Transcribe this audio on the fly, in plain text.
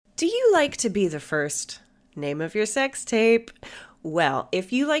Do you like to be the first? Name of your sex tape. Well,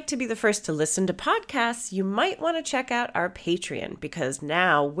 if you like to be the first to listen to podcasts, you might want to check out our Patreon, because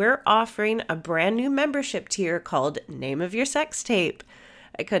now we're offering a brand new membership tier called Name of Your Sex Tape.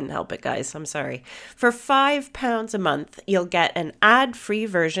 I couldn't help it, guys. I'm sorry. For £5 a month, you'll get an ad-free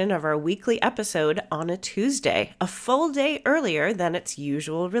version of our weekly episode on a Tuesday, a full day earlier than its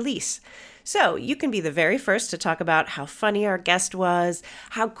usual release. So you can be the very first to talk about how funny our guest was,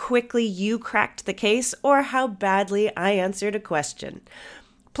 how quickly you cracked the case, or how badly I answered a question.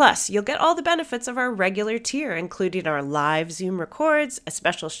 Plus, you'll get all the benefits of our regular tier, including our live Zoom records, a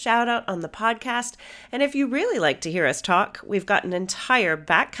special shout out on the podcast, and if you really like to hear us talk, we've got an entire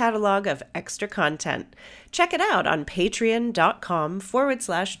back catalog of extra content. Check it out on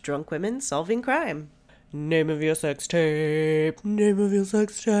patreon.com/drunkwomensolvingcrime. Name of your sex tape. Name of your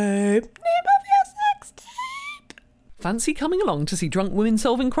sex tape. Name of your sex tape. Fancy coming along to see Drunk Women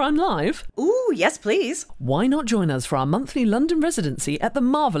Solving Crime live? Ooh, yes, please. Why not join us for our monthly London residency at the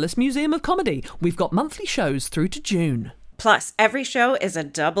Marvellous Museum of Comedy? We've got monthly shows through to June. Plus, every show is a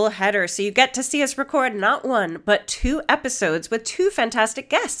double header, so you get to see us record not one, but 2 episodes with 2 fantastic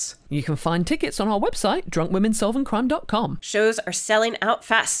guests. You can find tickets on our website, drunkwomensolvingcrime.com. Shows are selling out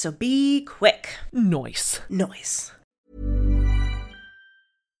fast, so be quick. Nice.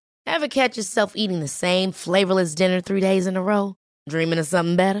 Ever catch yourself eating the same flavorless dinner 3 days in a row? Dreaming of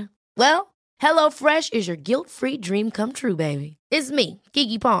something better? Well, HelloFresh is your guilt-free dream come true, baby. It's me,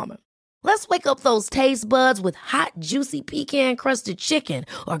 Keke Palmer. Let's wake up those taste buds with hot, juicy pecan-crusted chicken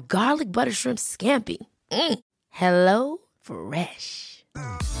or garlic butter shrimp scampi. Hello Fresh.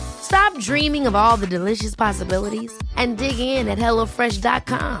 Stop dreaming of all the delicious possibilities and dig in at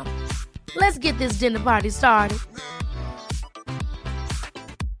HelloFresh.com. Let's get this dinner party started.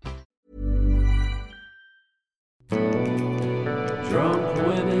 Drunk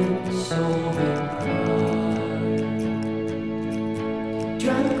women solving crime.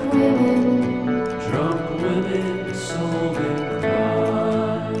 Drunk women solving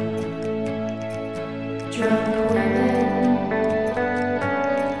crime. Drunk women.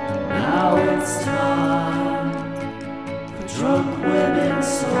 Now it's time for drunk women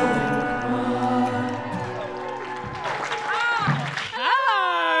solving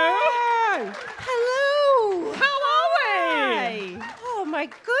crime. Hello. How are we? Hi. Oh, my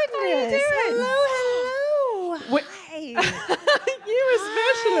goodness. Hello. You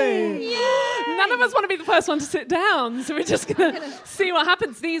especially. None of us want to be the first one to sit down, so we're just going to see what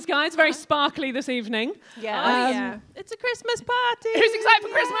happens. These guys, very sparkly this evening. Yeah. It's a Christmas party. Who's excited for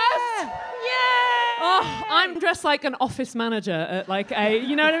Christmas? Oh, I'm dressed like an office manager at like a,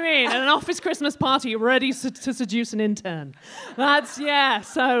 you know what I mean? At an office Christmas party ready to seduce an intern.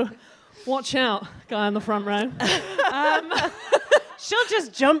 So watch out, guy on the front row. She'll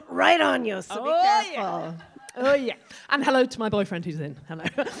just jump right on you, so be careful. Oh, yeah. And hello to my boyfriend who's in. Hello.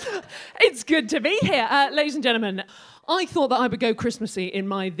 It's good to be here. Ladies and gentlemen, I thought that I would go Christmassy in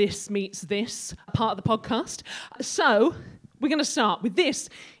my This Meets This part of the podcast. So we're going to start with this.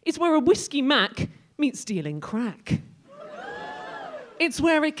 It's where a whiskey Mac meets dealing crack. It's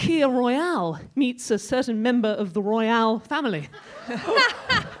where a Kia Royale meets a certain member of the Royale family.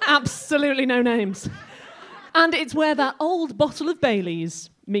 Absolutely no names. And it's where that old bottle of Baileys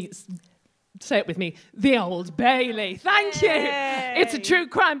meets... Say it with me. The Old Bailey. Thank you. It's a true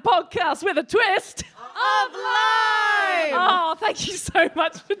crime podcast with a twist of lime. Oh, thank you so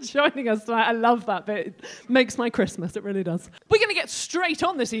much for joining us tonight. I love that bit. It makes my Christmas. It really does. We're going to get straight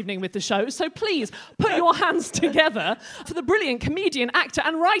on this evening with the show, so please put your hands together for the brilliant comedian, actor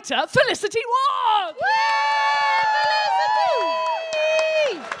and writer, Felicity Ward.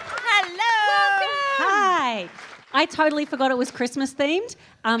 Hello. Hi. I totally forgot it was Christmas themed,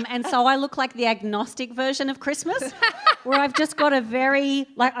 and so I look like the agnostic version of Christmas, where I've just got I've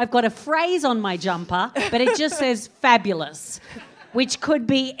got a phrase on my jumper, but it just says fabulous, which could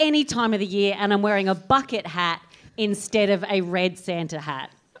be any time of the year, and I'm wearing a bucket hat instead of a red Santa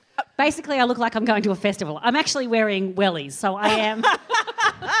hat. Basically, I look like I'm going to a festival. I'm actually wearing wellies, so I am...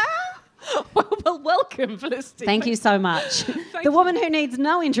 Well, welcome, Felicity. Thank you so much. The woman who needs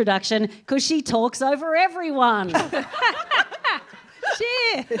no introduction because she talks over everyone. Cheers.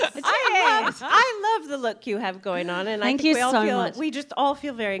 I love the look you have going on, and Thank I think you so much. we just all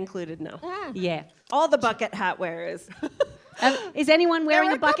feel very included now. Yeah. All the bucket hat wearers. Is anyone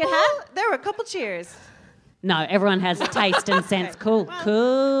wearing a bucket hat? There were a couple cheers. No, everyone has taste and sense. Cool.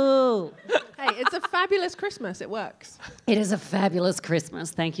 Cool. Hey, it's a fabulous Christmas. It works. It is a fabulous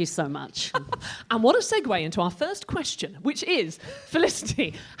Christmas. Thank you so much. And what a segue into our first question, which is,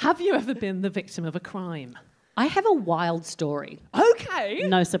 Felicity, have you ever been the victim of a crime? I have a wild story. Okay.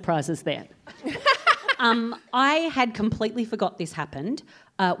 No surprises there. I had completely forgot this happened.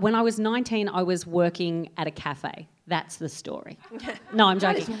 When I was 19, I was working at a cafe. That's the story. No, I'm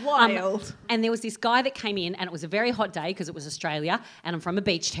joking. That is wild. And there was this guy that came in, and it was a very hot day because it was Australia, and I'm from a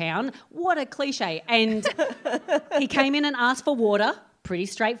beach town. What a cliche. And he came in and asked for water. Pretty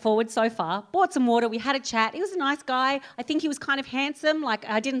straightforward so far. Bought some water. We had a chat. He was a nice guy. I think he was kind of handsome. Like,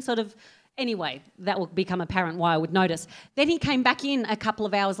 I didn't sort of... Anyway, that will become apparent why I would notice. Then he came back in a couple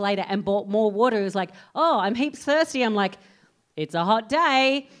of hours later and bought more water. He was like, oh, I'm heaps thirsty. I'm like, it's a hot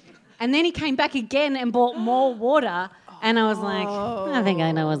day. And then he came back again and bought more water. And I was like, I think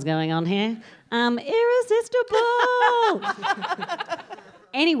I know what's going on here. Irresistible.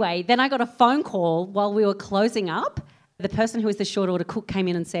 Anyway, then I got a phone call while we were closing up. The person who was the short order cook came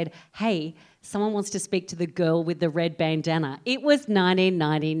in and said, hey, someone wants to speak to the girl with the red bandana. It was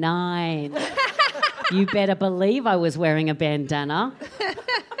 1999. You better believe I was wearing a bandana.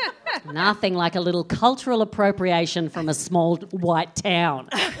 Nothing like a little cultural appropriation from a small white town.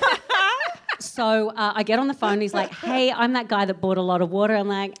 So I get on the phone. He's like, hey, I'm that guy that bought a lot of water. I'm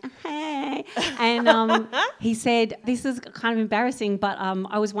like, hey. And he said, this is kind of embarrassing, but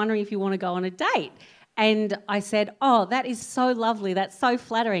I was wondering if you want to go on a date. And I said, oh, that is so lovely. That's so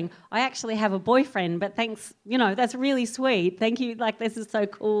flattering. I actually have a boyfriend, but thanks, that's really sweet. Thank you. Like, this is so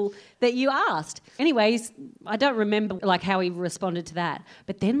cool that you asked. Anyways, I don't remember, like, how he responded to that.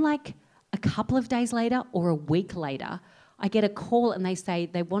 But then, like, a couple of days later or a week later, I get a call and they say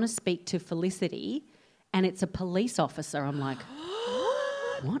they want to speak to Felicity and it's a police officer. I'm like,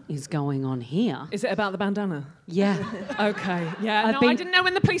 what is going on here? Is it about the bandana? Yeah. Okay. Yeah. I've I been- didn't know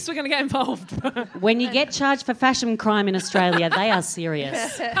when the police were going to get involved. When you get charged for fashion crime in Australia, they are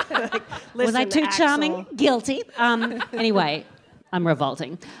serious. Was I too charming? Guilty. Anyway, I'm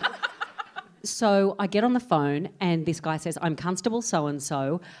revolting. So I get on the phone and this guy says, I'm Constable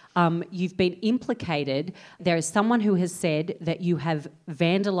so-and-so. You've been implicated. There is someone who has said that you have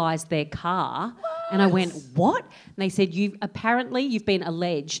vandalised their car. What? And I went, what? And they said, you've been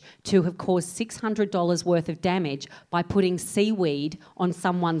alleged to have caused $600 worth of damage by putting seaweed on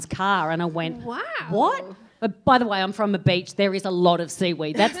someone's car. And I went, wow. What? But by the way, I'm from a beach. There is a lot of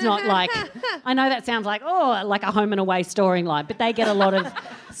seaweed. That's not like... I know that sounds like, like a home and away storyline, but they get a lot of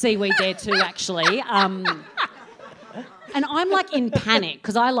seaweed there too, actually. And I'm like in panic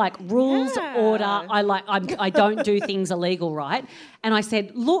because I like rules, order. I don't do things illegal, right? And I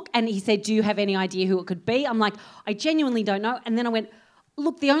said, look, and he said, do you have any idea who it could be? I'm like, I genuinely don't know. And then I went,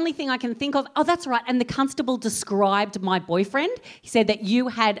 look, the only thing I can think of, oh, that's right. And the constable described my boyfriend. He said that you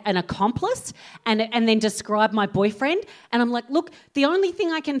had an accomplice and then described my boyfriend. And I'm like, look, the only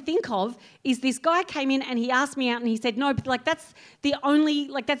thing I can think of is this guy came in and he asked me out and he said, no, but like that's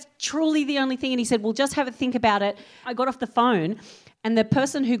truly the only thing. And he said, well, just have a think about it. I got off the phone and the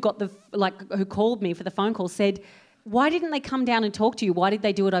person who who called me for the phone call said, why didn't they come down and talk to you? Why did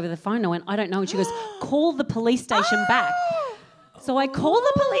they do it over the phone? I went, I don't know. And she goes, call the police station back. So I call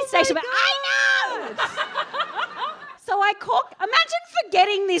the police station back. I know! So I call... Imagine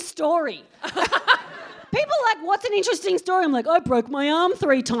forgetting this story. People are like, what's an interesting story? I'm like, I broke my arm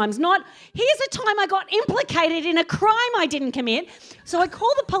 3 times. Not, here's a time I got implicated in a crime I didn't commit. So I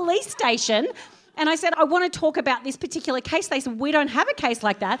call the police station and I said, I want to talk about this particular case. They said, we don't have a case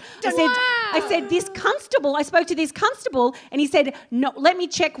like that. I said, this constable, I spoke to this constable and he said, no, let me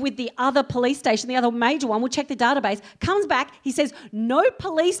check with the other police station, the other major one. We'll check the database. Comes back, he says, no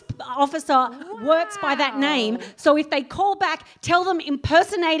police officer works by that name. So if they call back, tell them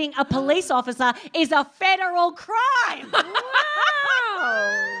impersonating a police officer is a federal crime.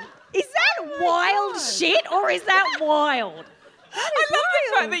 Wow. Is that wild shit or is that wild? I love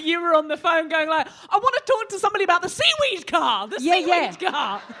the fact that you were on the phone going like, I want to talk to somebody about the seaweed car. The seaweed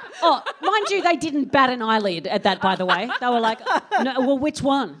car. Oh, mind you, they didn't bat an eyelid at that, by the way. They were like, no, well, which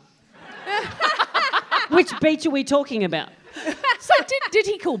one? Which beach are we talking about? So did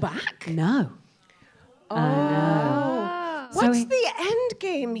he call back? No. Oh. No. What's So the end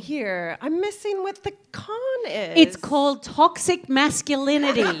game here? I'm missing what the con is. it's called toxic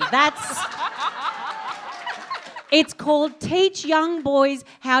masculinity. It's called teach young boys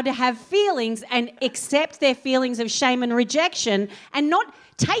how to have feelings and accept their feelings of shame and rejection and not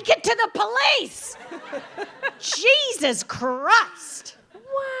take it to the police. Jesus Christ.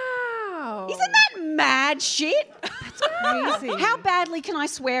 Wow. Isn't that mad shit? That's crazy. How badly can I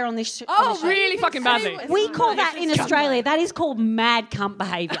swear on this? Oh, really fucking badly. We call that in Australia, that is called mad cunt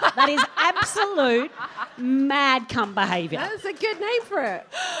behaviour. That is absolute mad cunt behaviour. That's a good name for it.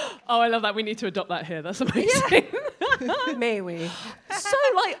 Oh, I love that. We need to adopt that here. That's amazing. May we? So,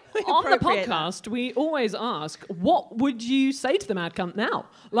 like, on the Appropriate. podcast, we always ask, what would you say to the mad cunt now?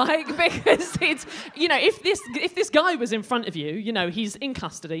 Like, because it's, if this guy was in front of you, he's in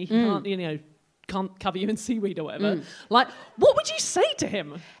custody, he can't cover you in seaweed or whatever. Like, what would you say to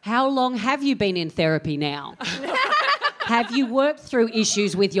him? How long have you been in therapy now? Have you worked through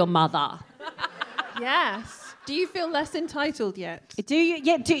issues with your mother? Yes. Do you feel less entitled yet? Do you?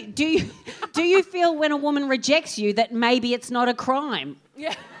 Yeah. Do you feel when a woman rejects you that maybe it's not a crime?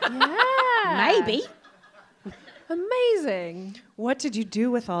 Yeah. Yeah. Maybe. Amazing. What did you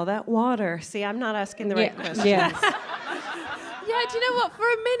do with all that water? See, I'm not asking the right questions. Yeah. Yeah, do you know what? For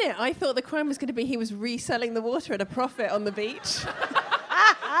a minute, I thought the crime was going to be he was reselling the water at a profit on the beach.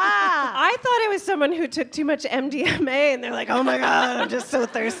 I thought it was someone who took too much MDMA and they're like, oh my God, I'm just so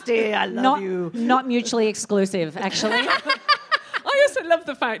thirsty. I love you. Not mutually exclusive, actually. I also love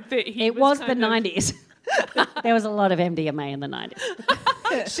the fact that It was the 90s. There was a lot of MDMA in the 90s.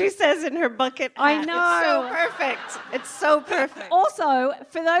 She says in her bucket I hat. know. It's so perfect. It's so perfect. Also,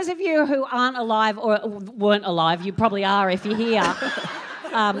 for those of you who aren't alive or weren't alive, you probably are if you're here.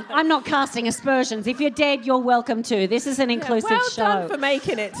 I'm not casting aspersions. If you're dead, you're welcome to. This is an inclusive well show. done for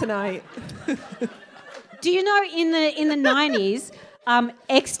making it tonight. Do you know in the 90s,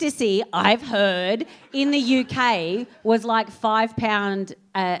 ecstasy, I've heard, in the UK was like £5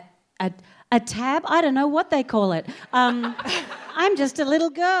 a tab? I don't know what they call it. I'm just a little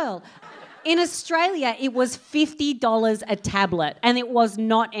girl. In Australia, it was $50 a tablet, and it was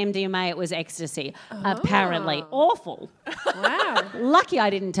not MDMA, it was ecstasy, apparently. Awful. Wow. Lucky I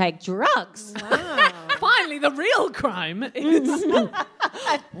didn't take drugs. Finally, the real crime is...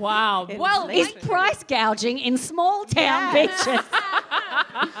 Wow. Well, Is price gouging in small town bitches.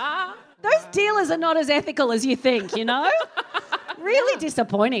 Those dealers are not as ethical as you think, Really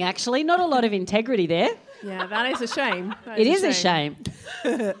disappointing, actually. Not a lot of integrity there. Yeah, that is a shame. It is a shame.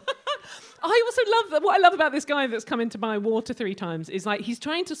 I also love what I love about this guy that's come in to buy water 3 times is like he's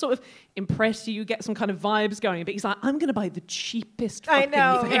trying to sort of impress you, get some kind of vibes going, but he's like, I'm going to buy the cheapest I fucking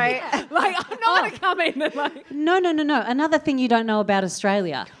know, thing. right? Like, I'm not going to come in and like... No. Another thing you don't know about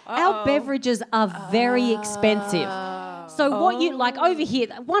Australia. Our beverages are very expensive. So what you like over here,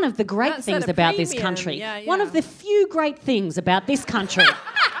 one of the great That's things at a about this premium. country, Yeah, one yeah. of the few great things about this country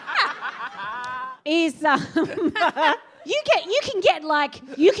is you can get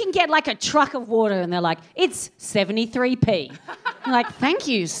like a truck of water and they're like, it's 73p. I'm like, thank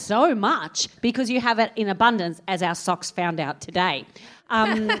you so much because you have it in abundance, as our socks found out today.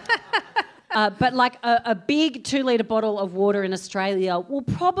 But like a big 2-litre bottle of water in Australia will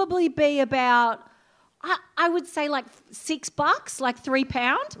probably be about, I would say like $6, like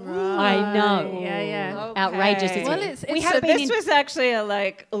 £3. I know. Yeah. Outrageous, isn't Well, it? it's So this was actually a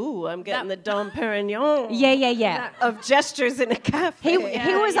like, ooh, I'm getting the Dom Perignon Yeah. of gestures in a cafe. He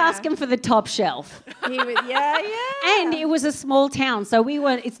was asking for the top shelf. Yeah. And it was a small town, so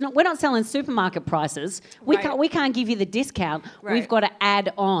we're not selling supermarket prices. We can't give you the discount. Right. We've got to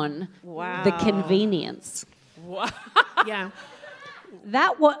add on the convenience. Yeah.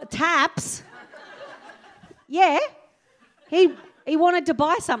 That taps. Yeah. He wanted to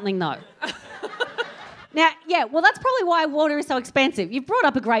buy something though. Now, yeah, well, that's probably why water is so expensive. You've brought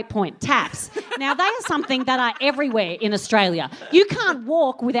up a great point. Taps. Now, they are something that are everywhere in Australia. You can't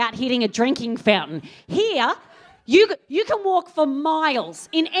walk without hitting a drinking fountain. Here, you can walk for miles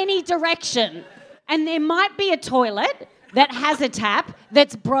in any direction, and there might be a toilet that has a tap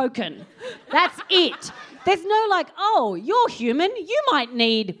that's broken. That's it. There's no like, oh, you're human, you might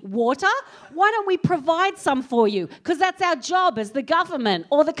need water. Why don't we provide some for you? Because that's our job as the government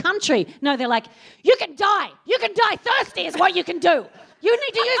or the country. No, they're like, you can die thirsty is what you can do. You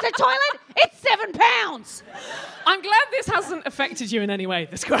need to use the toilet, it's £7. I'm glad this hasn't affected you in any way,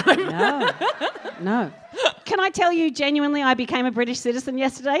 this crime. No. Can I tell you genuinely, I became a British citizen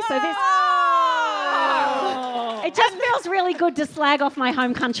yesterday, so this... It just feels really good to slag off my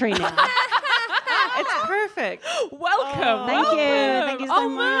home country now. It's perfect. Welcome. Thank you. Thank you so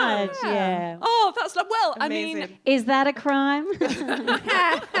man. much. Yeah. Oh, that's well. I mean, Amazing. Is that a crime?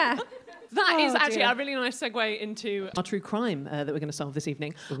 that is actually a really nice segue into our true crime that we're going to solve this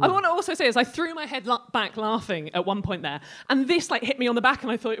evening. I want to also say is I threw my head back laughing at one point there, and this like hit me on the back,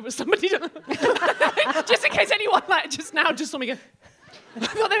 and I thought it was somebody. Just in case anyone like just saw me go. I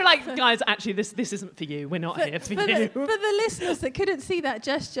thought they were like, guys, actually, this isn't for you. We're not here for you. For the listeners that couldn't see that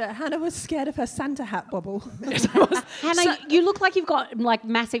gesture, Hannah was scared of her Santa hat bobble. Yes, I was. Hannah, you look like you've got like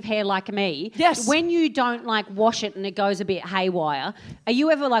massive hair like me. Yes. When you don't like wash it and it goes a bit haywire, are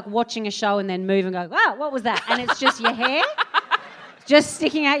you ever like watching a show and then move and go, wow, what was that? And it's just your hair? just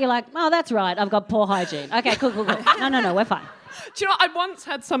sticking out. You're like, oh, that's right. I've got poor hygiene. Okay, cool. No, we're fine. Do you know, I once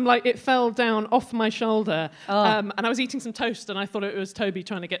had some, it fell down off my shoulder, and I was eating some toast, and I thought it was Toby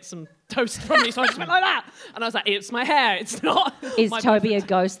trying to get some toast from me, so I just went like that. And I was like, it's my hair, it's not. Is my Toby boyfriend. a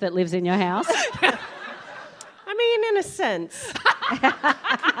ghost that lives in your house? I mean, in a sense.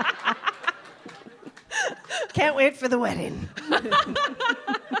 Can't wait for the wedding.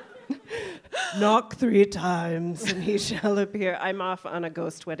 Knock 3 times and he shall appear. I'm off on a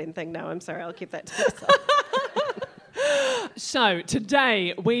ghost wedding thing now. I'm sorry, I'll keep that to myself. So,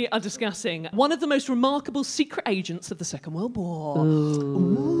 today we are discussing one of the most remarkable secret agents of the Second World War.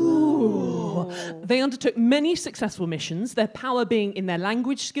 Ooh. They undertook many successful missions, their power being in their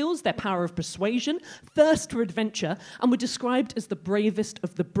language skills, their power of persuasion, thirst for adventure, and were described as the bravest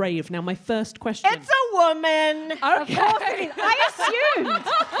of the brave. Now, my first question... It's a woman! Okay. I assumed.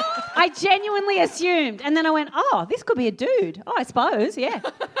 I genuinely assumed. And then I went, oh, this could be a dude. Oh, I suppose, yeah.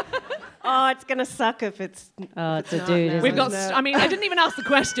 Oh, it's going to suck if it's... Oh, it's a dude, isn't We've it? got, I didn't even ask the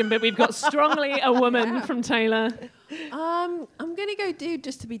question, but we've got strongly a woman from Taylor. I'm going to go dude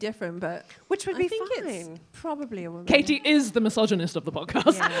just to be different, but Which would I be think fine. it's probably a woman. Katie is the misogynist of the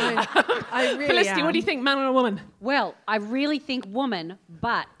podcast. Yeah, I really Felicity, am. what do you think, man or a woman? Well, I really think woman,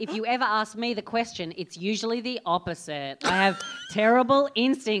 but if you ever ask me the question, it's usually the opposite. I have terrible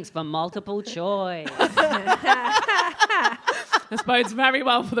instincts for multiple choice. This bodes very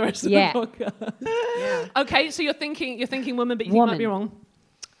well for the rest of Yeah. the podcast. Yeah. Okay, so you're thinking woman, but you think you might be wrong.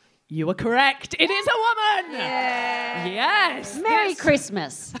 You are correct. It is a woman. Yeah. Yes. Merry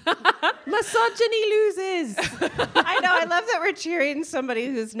Christmas. Misogyny loses. I know, I love that we're cheering somebody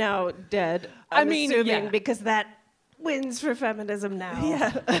who's now dead. I'm assuming yeah. because that wins for feminism now.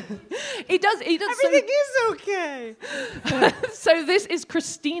 Yeah. It does. Everything is okay. So this is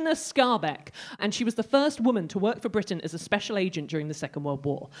Christina Scarbeck, and she was the first woman to work for Britain as a special agent during the Second World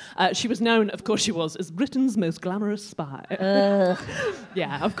War. She was known, of course she was, as Britain's most glamorous spy.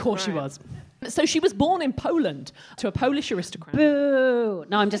 Yeah, of course she was. So she was born in Poland to a Polish aristocrat. Boo.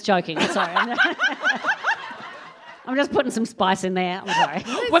 No, I'm just joking. I'm sorry. I'm just putting some spice in there. I'm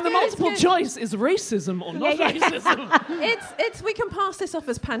sorry. When the good, multiple it's good. choice is racism or not racism. It's we can pass this off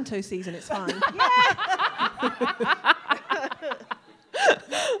as panto season. It's fine.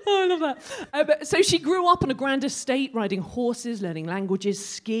 Oh, I love that. So she grew up on a grand estate, riding horses, learning languages,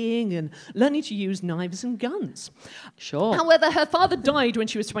 skiing, and learning to use knives and guns. Sure. However, her father died when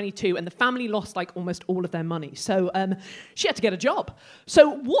she was 22, and the family lost almost all of their money. So she had to get a job.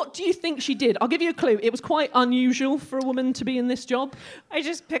 So what do you think she did? I'll give you a clue. It was quite unusual for a woman to be in this job. I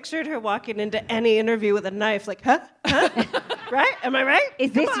just pictured her walking into any interview with a knife, like, huh? Right? Am I right?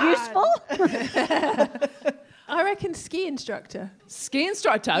 Is this useful? I reckon ski instructor. Ski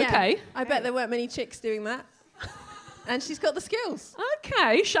instructor, Yeah. okay. I bet there weren't many chicks doing that. And she's got the skills.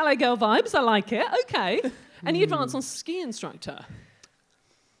 Okay, chalet girl vibes, I like it. Okay. Any advance on ski instructor?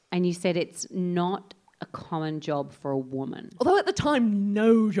 And you said it's not a common job for a woman. Although at the time,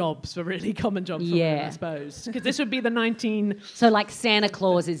 no jobs were really common jobs for women, Yeah. I suppose. Because this would be the 19... So, like, Santa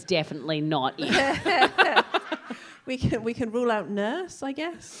Claus is definitely not it. We can rule out nurse, I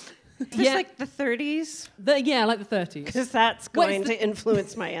guess. Just like the 30s? Like the 30s. Because that's What's going the- to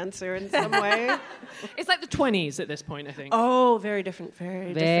influence my answer in some way. It's like the 20s at this point, I think. Oh, very different.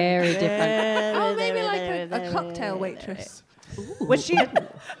 Very different. Oh, maybe like a cocktail waitress. Was she?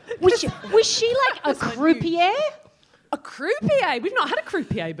 Was she like a croupier? A croupier? We've not had a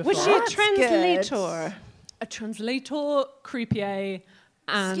croupier before. Was she a That's translator? a translator, croupier,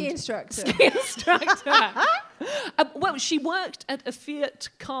 and... Ski instructor. ski instructor. Well, she worked at a Fiat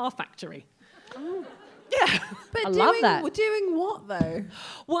car factory. Yeah. But I love that. Doing what though?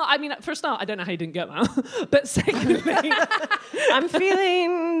 Well, I mean, for a start, I don't know how you didn't get that. But secondly, I'm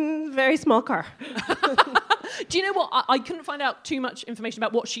feeling very small car. do you know what? I couldn't find out too much information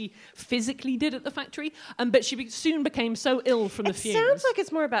about what she physically did at the factory, but she soon became so ill from the It fumes. sounds like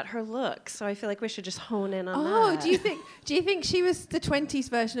it's more about her look, so I feel like we should just hone in on Oh, that. do you think she was the 20s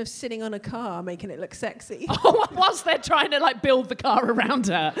version of sitting on a car making it look sexy? Whilst they're trying to build the car around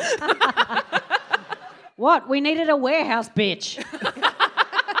her. What? We needed a warehouse bitch.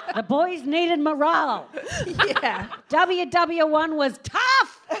 The boys needed morale. Yeah. WW1 was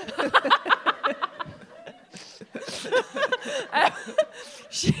tough.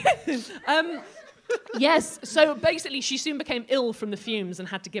 Yes, so basically she soon became ill from the fumes and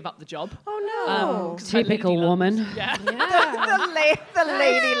had to give up the job. Oh no. 'Cause her Typical lady lungs- woman. Yeah. the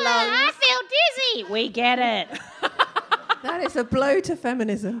lady lungs. I feel dizzy. We get it. That is a blow to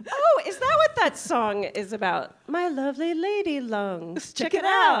feminism. Oh, is that what that song is about? My lovely lady lungs. Check it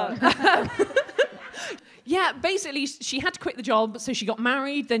out. Yeah, basically, she had to quit the job, so she got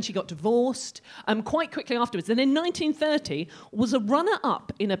married, then she got divorced quite quickly afterwards. And in 1930, was a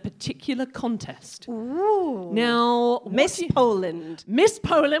runner-up in a particular contest. Ooh. Now, Miss Poland. Miss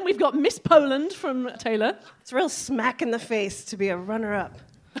Poland. We've got Miss Poland from Taylor. It's a real smack in the face to be a runner-up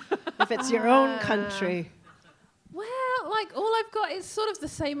if it's your own country. Well, like, all I've got is sort of the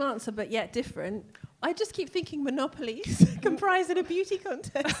same answer, but yet different. I just keep thinking Monopolies comprising a beauty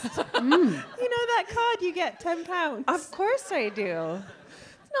contest. You know that card you get, £10? Of course I do.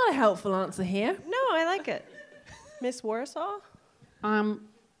 It's not a helpful answer here. No, I like it. Miss Warsaw?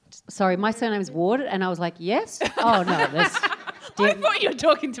 Sorry, my surname's Ward, and I was like, yes? Oh, no, this... I thought you were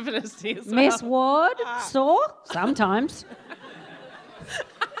talking to Felicity as well. Miss Ward? Saw? Sometimes.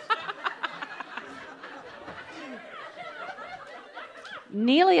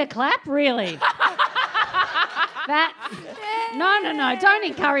 Nearly a clap, really? No, don't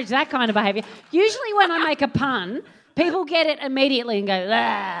encourage that kind of behaviour. Usually when I make a pun, people get it immediately and go,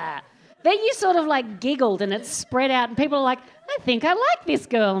 ah. Then you sort of like giggled and it's spread out and people are like, I think I like this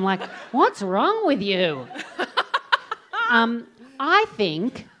girl. I'm like, what's wrong with you? I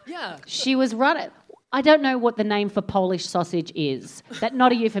think she was running. I don't know what the name for Polish sausage is. That's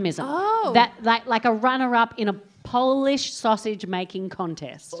not a euphemism. Oh. That like a runner-up in a Polish sausage making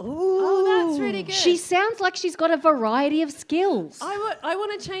contest. Oh, that's really good. She sounds like she's got a variety of skills. I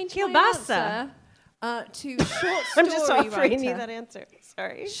want to change my Kielbasa. answer to short story I'm just offering writer. you that answer.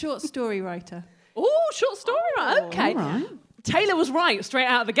 Sorry. Short story writer. Oh, short story. Okay. all right. Taylor was right straight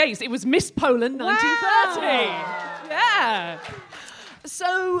out of the gates. It was Miss Poland 1930. Yeah.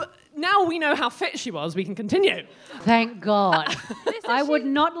 So now we know how fit she was. We can continue. Thank God. I would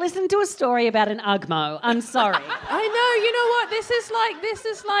not listen to a story about an Ugmo. I'm sorry. I know. You know what? This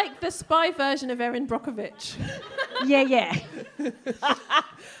is like the spy version of Erin Brockovich. Yeah.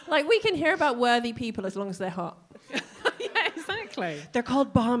 Like, we can hear about worthy people as long as they're hot. Yeah, exactly. They're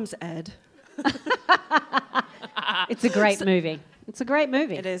called bombs, Ed. It's a great movie. It's a great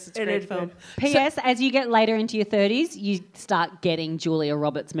movie. It is. It's a great film. P.S. As you get later into your 30s, you start getting Julia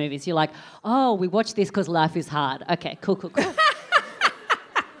Roberts movies. You're like, oh, we watch this because life is hard. Okay, cool.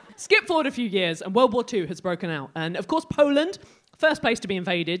 Skip forward a few years and World War II has broken out. And of course, Poland, first place to be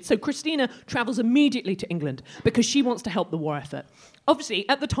invaded. So Christina travels immediately to England because she wants to help the war effort. Obviously,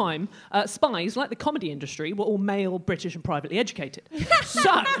 at the time, spies, like the comedy industry, were all male, British and privately educated.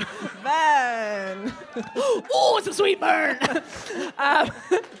 So... Burn. Oh, it's a sweet burn!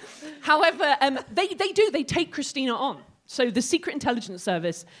 However, they take Christina on. So the Secret Intelligence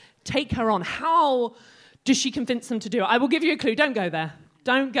Service take her on. How does she convince them to do it? I will give you a clue. Don't go there.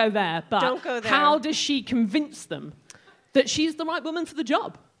 Don't go there. But Don't go there. How does she convince them that she's the right woman for the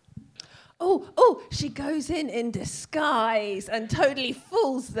job? Oh, she goes in disguise and totally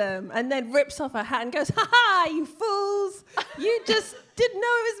fools them and then rips off her hat and goes, ha, you fools. You just didn't know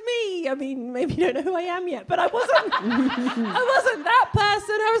it was me. I mean, maybe you don't know who I am yet, but I wasn't. I wasn't that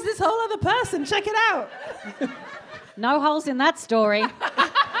person. I was this whole other person. Check it out. No holes in that story.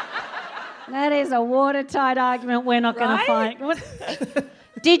 That is a watertight argument we're not going to find. What?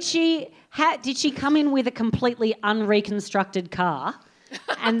 Did she come in with a completely unreconstructed car?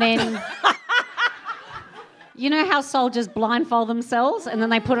 And then, you know how soldiers blindfold themselves and then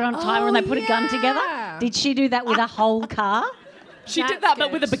they put it on a timer and they put a gun together? Did she do that with a whole car? She did that,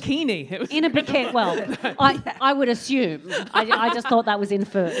 but with a bikini. It was In a bikini? Well, I would assume. I just thought that was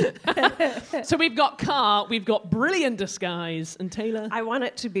inferred. So we've got car, we've got brilliant disguise, and Taylor. I want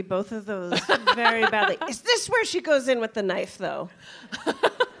it to be both of those very badly. Is this where she goes in with the knife, though?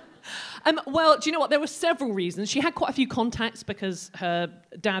 Well, do you know what? There were several reasons. She had quite a few contacts because her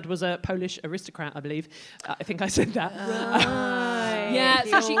dad was a Polish aristocrat, I believe. I think I said that. Yeah,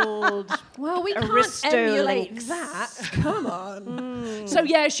 so she... Well, we can't Aristo emulate links. that. Come on. So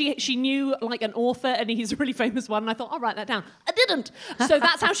yeah, she knew like an author, and he's a really famous one. And I thought, I'll write that down. I didn't. So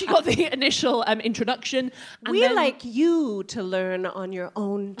that's how she got the initial introduction. And We then- like you to learn on your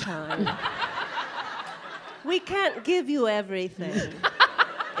own time. We can't give you everything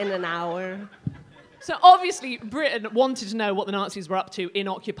in an hour. So obviously Britain wanted to know what the Nazis were up to in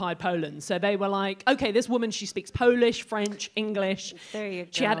occupied Poland. So they were like, okay, this woman, she speaks Polish, French, English. There you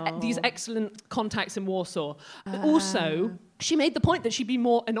She had go. these excellent contacts in Warsaw. But also, she made the point that she'd be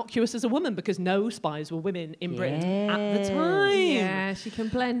more innocuous as a woman because no spies were women in Britain at the time. Yeah, she can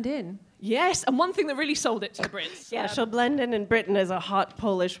blend in. Yes, and one thing that really sold it to the Brits. Yeah, she'll blend in Britain as a hot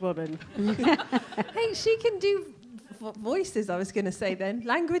Polish woman. Hey, she can do voices, I was going to say then.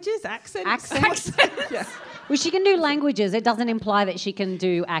 Languages, accents. Yeah. Well, she can do languages. It doesn't imply that she can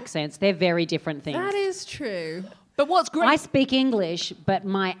do accents. They're very different things. That is true. But what's great... I speak English, but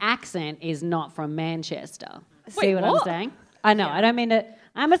my accent is not from Manchester. See what I'm what? saying? I know. I don't mean to...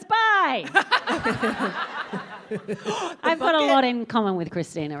 I'm a spy! I've got a lot in common with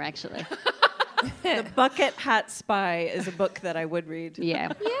Christina, actually. The Bucket Hat Spy is a book that I would read. Yeah.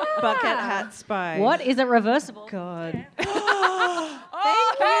 Bucket Hat Spy. What? Is it reversible? God.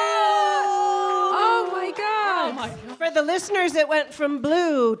 Oh my God. For the listeners, it went from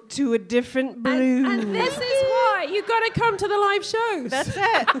blue to a different blue. And this is why you got to come to the live shows. That's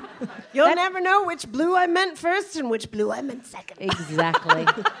it. You'll never know which blue I meant first and which blue I meant second. Exactly.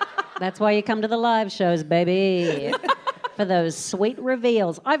 That's why you come to the live shows, baby. For those sweet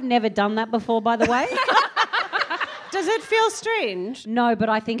reveals. I've never done that before, by the way. Does it feel strange? No, but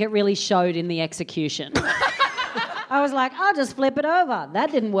I think it really showed in the execution. I was like, I'll just flip it over. That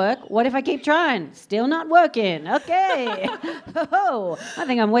didn't work. What if I keep trying? Still not working. Okay. Oh, I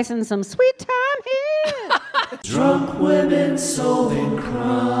think I'm wasting some sweet time here. Drunk women solving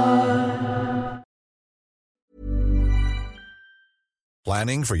crime.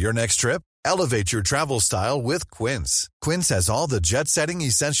 Planning for your next trip? Elevate your travel style with Quince. Quince has all the jet-setting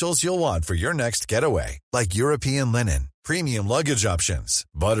essentials you'll want for your next getaway, like European linen, premium luggage options,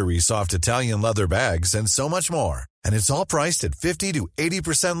 buttery soft Italian leather bags, and so much more. And it's all priced at 50 to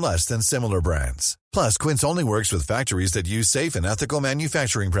 80% less than similar brands. Plus, Quince only works with factories that use safe and ethical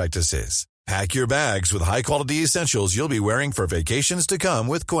manufacturing practices. Pack your bags with high-quality essentials you'll be wearing for vacations to come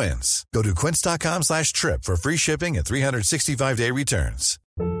with Quince. Go to quince.com/trip for free shipping and 365-day returns.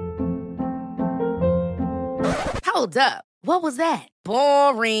 Hold up. What was that?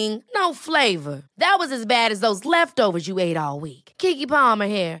 Boring. No flavor. That was as bad as those leftovers you ate all week. Keke Palmer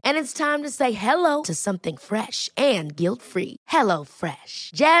here, and it's time to say hello to something fresh and guilt-free. Hello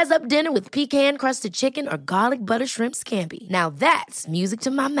Fresh. Jazz up dinner with pecan-crusted chicken or garlic butter shrimp scampi. Now that's music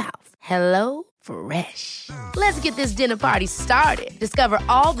to my mouth. Hello Fresh. Let's get this dinner party started. Discover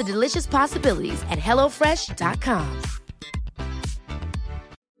all the delicious possibilities at hellofresh.com.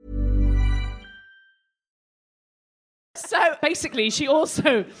 So basically, she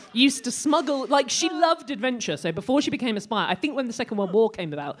also used to smuggle, like, she loved adventure. So before she became a spy, I think when the Second World War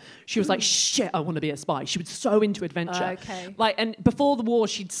came about, she was like, shit, I want to be a spy. She was so into adventure. Okay. Like, and before the war,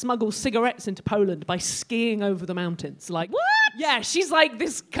 she'd smuggle cigarettes into Poland by skiing over the mountains. Like, what? Yeah, she's like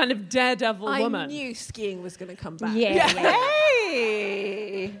this kind of daredevil woman. I knew skiing was going to come back. Yeah.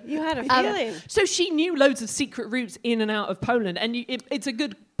 Hey! You had a feeling. So she knew loads of secret routes in and out of Poland. And it's a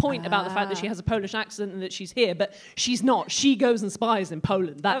good point about the fact that she has a Polish accent and that she's here, but she's not. She goes and spies in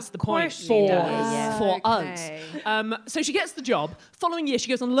Poland. That's the point for us. So she gets the job. Following year, she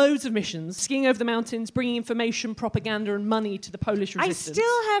goes on loads of missions, skiing over the mountains, bringing information, propaganda, and money to the Polish I resistance.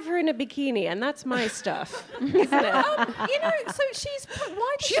 still have her in a bikini, and that's my stuff. Isn't it? So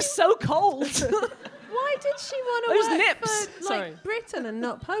She's so cold. why did she want to Those work nips. for Sorry. Britain and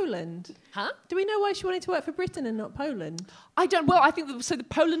not Poland? Huh? Do we know why she wanted to work for Britain and not Poland? I don't. Well, I think the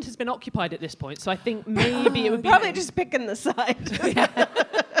Poland has been occupied at this point, so I think maybe it would be Probably just picking the side.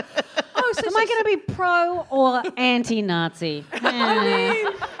 Oh, so Am I going to be pro or anti-Nazi?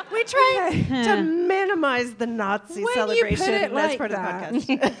 We try to minimize the Nazi When you celebration. put it That's like part that. of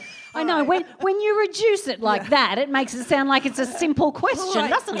the podcast. I know. When you reduce it like that, it makes it sound like it's a simple question,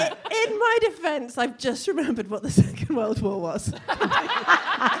 doesn't it? In my defence, I've just remembered what the Second World War was.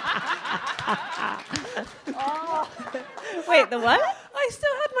 Wait, the what? I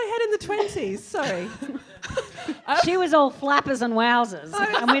still had my head in the 20s. Sorry. She was all flappers and wowzers,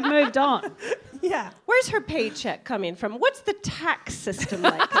 and we'd moved on. Yeah. Where's her paycheck coming from? What's the tax system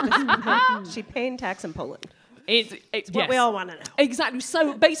like? Is she paying tax in Poland? It's What we all want to know. Exactly.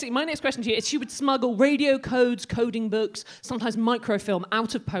 So basically, my next question to you is: she would smuggle radio codes, coding books, sometimes microfilm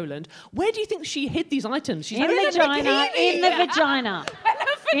out of Poland. Where do you think she hid these items? She's In the vagina. In the vagina.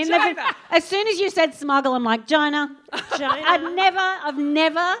 In the vagina. as soon as you said smuggle, I'm like, Gina. I've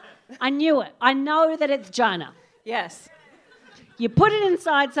never, I knew it. I know that it's Gina. Yes. You put it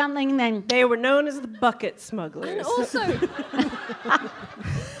inside something, then They were known as the bucket smugglers. And also, is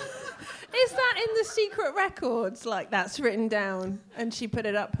that in the secret records? Like, that's written down and she put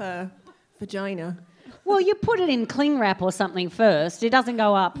it up her vagina? well, you put it in cling wrap or something first. It doesn't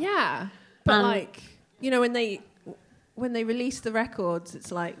go up. Yeah. But, like, you know, when they release the records,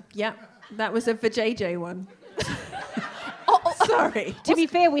 it's like, yep, that was a vajayjay one. Sorry. To be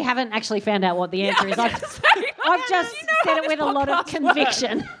fair, we haven't actually found out what the answer is. I've just said it with a lot of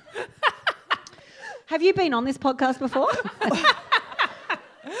conviction. Have you been on this podcast before?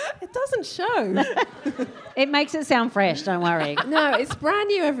 It doesn't show. It makes it sound fresh, don't worry. No, it's brand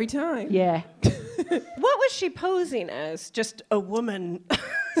new every time. Yeah. What was she posing as? Just a woman.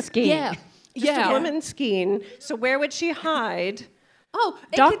 Skiing. Yeah. Just a woman skiing. So where would she hide? Oh,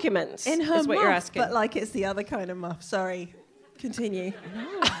 documents in her is what muff, you're asking. But like it's the other kind of muff. Sorry. Continue.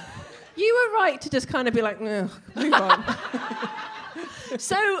 No. You were right to just kind of be like, no, move on.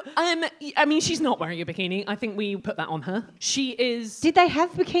 So, I mean, she's not wearing a bikini. I think we put that on her. She is... Did they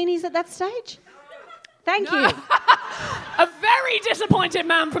have bikinis at that stage? Thank you. A very disappointed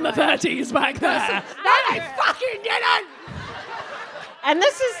man from the 30s back there. They fucking didn't! And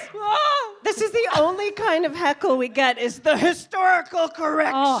this is the only kind of heckle we get is the historical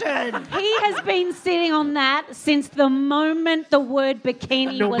correction. He has been sitting on that since the moment the word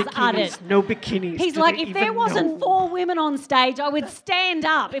bikini was uttered. No bikinis. He's like, if there wasn't 4 women on stage, I would stand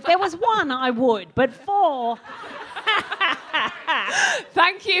up. If there was 1, I would, but 4.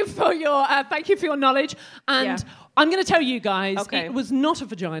 Thank you for your knowledge. And I'm going to tell you guys, it was not a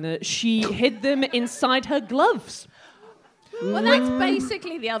vagina. She hid them inside her gloves. Well, that's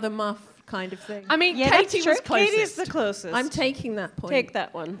basically the other muff kind of thing. I mean, Yeah, Katie that's true. was closest. Katie's the closest. I'm taking that point. Take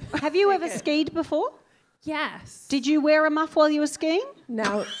that one. Have you ever skied before? Yes. Did you wear a muff while you were skiing?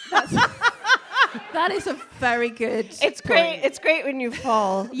 No. That is a very good It's great. It's great when you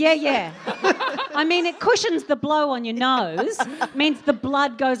fall. Yeah. I mean, it cushions the blow on your nose. Means the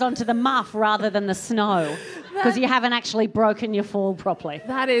blood goes onto the muff rather than the snow. Because you haven't actually broken your fall properly.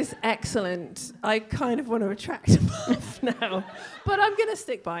 That is excellent. I kind of want to retract a muff now. But I'm going to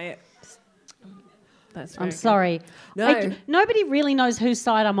stick by it. That's very I'm good. sorry. No. Nobody really knows whose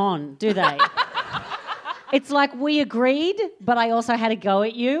side I'm on, do they? It's like we agreed, but I also had a go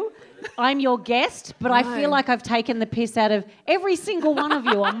at you. I'm your guest, but I feel like I've taken the piss out of every single one of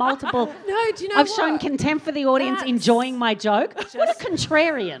you on multiple... No, do you know I've what? shown contempt for the audience, enjoying my joke. What a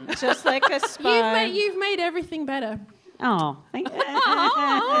contrarian. Just like a spy. You've made everything better. Oh, thank you.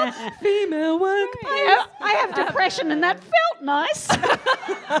 Female work. I have depression and that felt nice. Was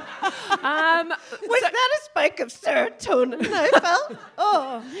that a spike of serotonin I felt?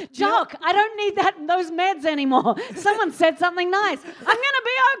 Oh. Doc, I don't need those meds anymore. Someone said something nice. I'm going to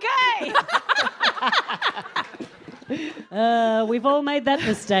be okay. We've all made that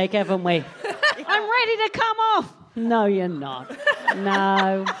mistake, haven't we? I'm ready to come off. No, you're not.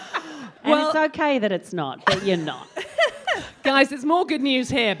 No. And it's okay that it's not, but you're not. Guys, there's more good news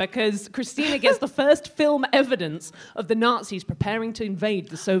here because Christina gets the first film evidence of the Nazis preparing to invade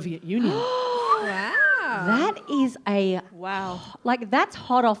the Soviet Union. Wow. That is that's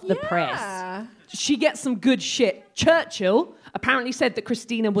hot off the press. She gets some good shit. Churchill apparently said that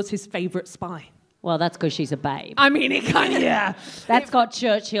Christina was his favourite spy. Well, that's because she's a babe. I mean, it kind of, yeah. That's got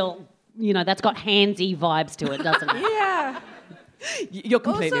Churchill, that's got handsy vibes to it, doesn't it? Yeah. You're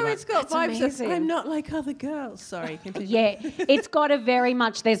completely Also, right. it's got vibes amazing. of I'm not like other girls. Sorry, continue. Yeah, it's got a very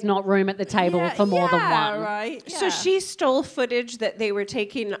much there's not room at the table for more than one. Right. Yeah. So she stole footage that they were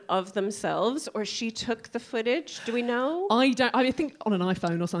taking of themselves, or she took the footage? Do we know? I think on an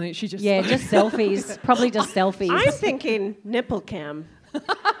iPhone or something, she just... Yeah, just selfies. Probably just selfies. I'm thinking nipple cam.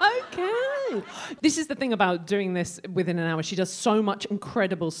 Okay. This is the thing about doing this within an hour. She does so much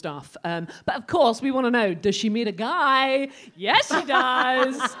incredible stuff. But of course, we want to know, does she meet a guy? Yes, she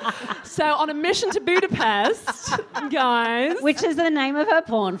does. So on a mission to Budapest, guys. Which is the name of her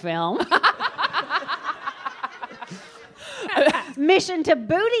porn film. Mission to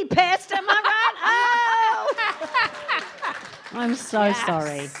Booty Pest, am I right? Oh! I'm so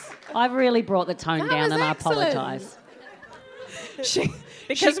sorry. I've really brought the tone down was and I excellent. apologise.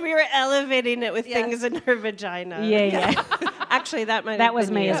 Because we were elevating it with things in her vagina. Yeah. Actually, that might That have was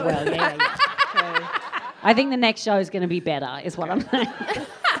been me you. as well. Yeah. Okay. I think the next show is going to be better, is what I'm saying.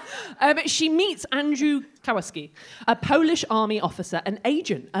 She meets Andrew Kowalski, a Polish army officer, an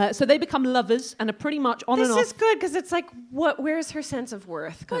agent. So they become lovers and are pretty much on and This off. is good because it's like, where's her sense of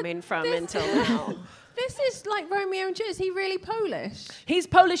worth coming from until now? This is like Romeo and Juliet. Is he really Polish? He's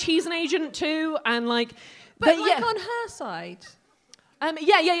Polish, he's an agent too, and like... But on her side.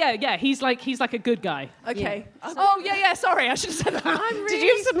 Yeah. He's like a good guy. Okay. Yeah. Oh, yeah. Sorry, I should have said that. Did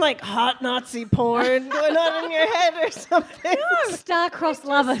you have some like hot Nazi porn going on in your head or something? Star-crossed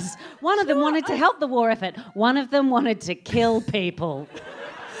lovers. One of them wanted to help the war effort. One of them wanted to kill people.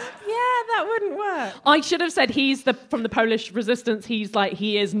 Yeah, that wouldn't work. I should have said he's from the Polish resistance. He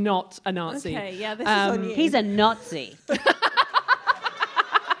is not a Nazi. Okay, yeah, this is on you. He's a Nazi. I'm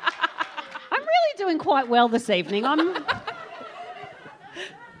really doing quite well this evening.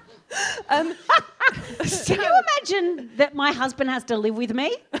 Can you imagine that my husband has to live with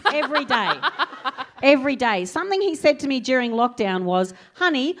me every day? Every day. Something he said to me during lockdown was,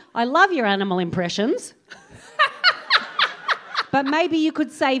 honey, I love your animal impressions, but maybe you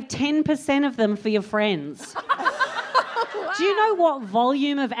could save 10% of them for your friends. Wow. Do you know what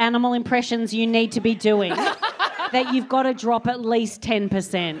volume of animal impressions you need to be doing that you've got to drop at least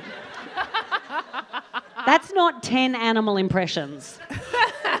 10%? That's not 10 animal impressions.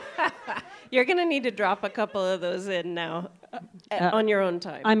 You're going to need to drop a couple of those in now on your own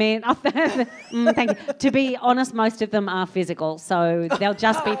time. I mean, thank you. To be honest, most of them are physical, so they'll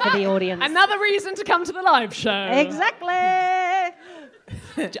just be for the audience. Another reason to come to the live show. Exactly.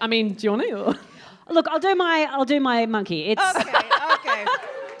 I mean, do you want to? Look, I'll do my monkey. It's Okay.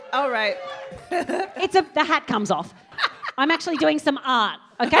 All right. the hat comes off. I'm actually doing some art,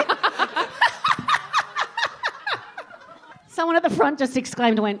 okay? Someone at the front just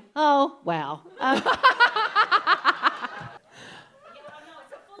exclaimed and went, "Oh, wow."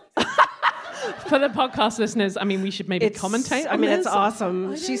 For the podcast listeners, I mean, we should maybe commentate on this. It's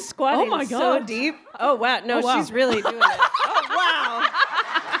awesome. She's squatting my so God. deep. Oh, wow. No, Oh, wow. she's really doing it. Oh, wow.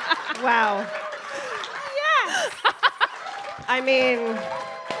 Wow. Yes. I mean...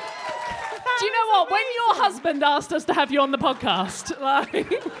 Do you know what? When your husband asked us to have you on the podcast, like...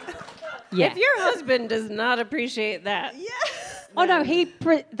 Yeah. If your husband does not appreciate that... Oh no,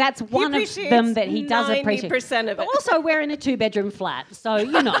 that's one of them that he does appreciate. 90% of But it. also, we're in a 2-bedroom flat, so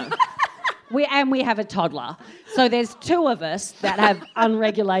you know, we have a toddler. So there's 2 of us that have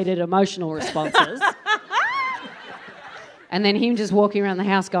unregulated emotional responses, and then him just walking around the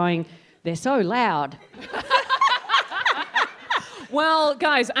house going, "They're so loud." Well,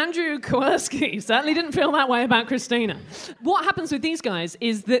 guys, Andrew Kowarski certainly didn't feel that way about Christina. What happens with these guys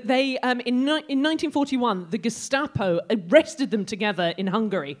is that they, in 1941, the Gestapo arrested them together in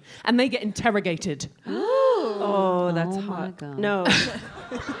Hungary, and they get interrogated. Oh, that's my hot. God. No.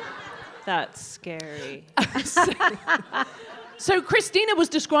 That's scary. So Christina was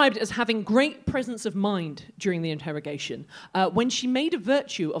described as having great presence of mind during the interrogation when she made a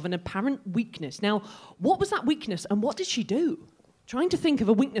virtue of an apparent weakness. Now, what was that weakness, and what did she do? Trying to think of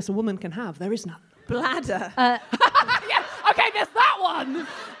a weakness a woman can have. There is none. Bladder. Yeah, okay, there's that one.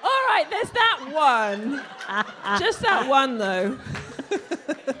 All right, there's that one. Just that one, though.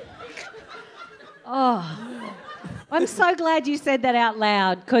 I'm so glad you said that out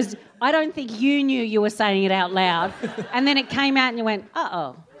loud, because I don't think you knew you were saying it out loud, and then it came out and you went,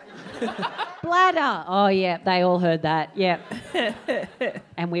 "Uh-oh." Bladder. Oh, yeah, they all heard that. Yeah.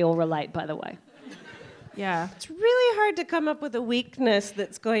 And we all relate, by the way. Yeah. It's really hard to come up with a weakness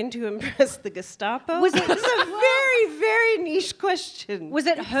that's going to impress the Gestapo. Was it- This is a very, very niche question. Was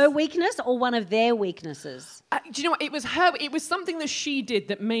it her weakness or one of their weaknesses? Do you know what? It was her. It was something that she did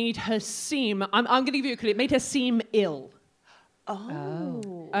that made her seem. I'm going to give you a clue. It made her seem ill.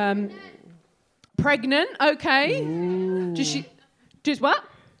 Oh. Pregnant. Okay. Does she? Does what?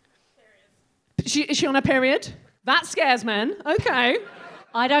 Is she on a period? That scares men. Okay.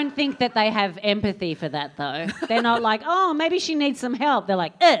 I don't think that they have empathy for that, though. They're not like, "Oh, maybe she needs some help." They're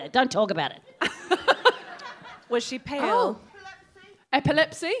like, "Don't talk about it." Was she pale?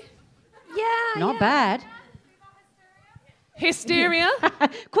 Epilepsy. Yeah. Not bad. Hysteria.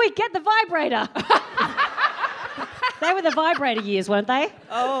 Quick, get the vibrator. They were the vibrator years, weren't they?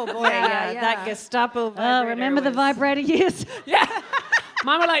 Oh, boy, yeah. That Gestapo vibrator. Oh, remember the vibrator years? Yeah.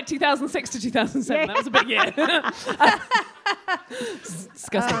 Mine were like 2006 to 2007. That was a big year.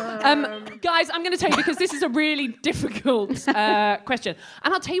 Disgusting. Guys, I'm going to tell you, because this is a really difficult question.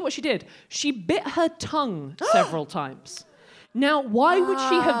 And I'll tell you what she did. She bit her tongue several times. Now, why would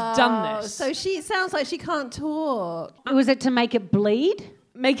she have done this? So it sounds like she can't talk. Was it to make it bleed?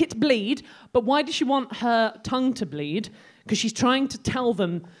 Make it bleed. But why does she want her tongue to bleed? Because she's trying to tell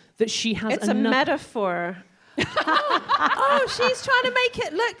them that she has It's a metaphor. Oh, she's trying to make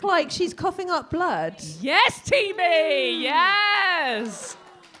it look like she's coughing up blood. Yes, TB! Yes!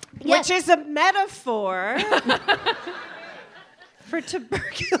 Which is a metaphor for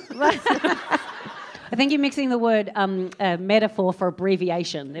tuberculosis. I think you're mixing the word metaphor for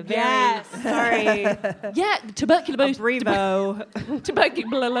abbreviation. They're very... Yes, sorry. Yeah, tuberculosis.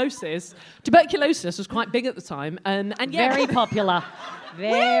 Tuberculosis was quite big at the time, and yeah, Very popular.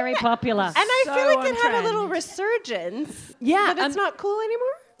 Very popular. And I So feel like on it had a trend. little resurgence. Yeah, But it's not cool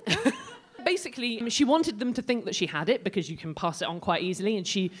anymore. basically, she wanted them to think that she had it because you can pass it on quite easily, and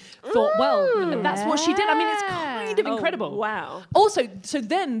she thought, well, that's what she did. I mean, it's kind of incredible. Wow. Also, so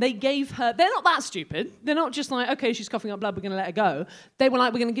then they gave her, they're not that stupid. They're not just like, okay, she's coughing up blood, we're going to let her go. They were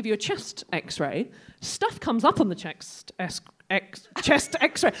like, we're going to give you a chest x-ray. Stuff comes up on the chest x-ray. Try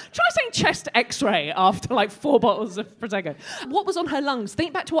saying chest x-ray after like 4 bottles of Prosecco. What was on her lungs?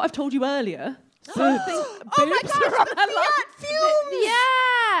 Think back to what I've told you earlier. Boobs are on her lungs. Fumes.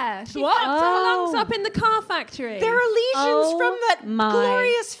 Yeah. She What? fucked her lungs up in the car factory. There are lesions Oh from that my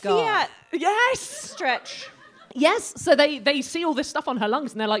glorious God. Fiat Yes! stretch. Yes, so they see all this stuff on her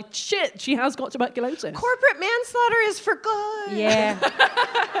lungs and they're like, shit, she has got tuberculosis. Corporate manslaughter is for good.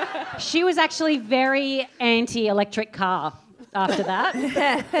 Yeah. She was actually very anti-electric car after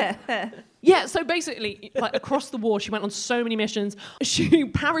that. Yeah, so basically, like across the war, she went on so many missions. She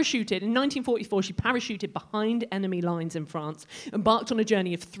parachuted, in 1944, she parachuted behind enemy lines in France, embarked on a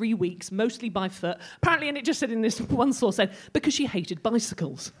journey of 3 weeks, mostly by foot. Apparently, and it just said in this one source, said, because she hated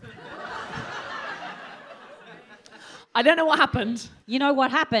bicycles. I don't know what happened. You know what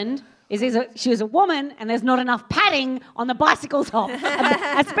happened is she was a woman and there's not enough padding on the bicycle top.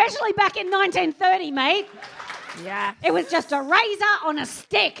 Especially back in 1930, mate. Yeah. It was just a razor on a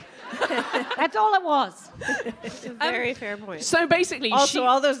stick. That's all it was. Very fair point. So basically, Also,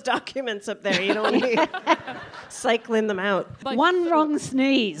 all those documents up there, you don't need cycling them out. One wrong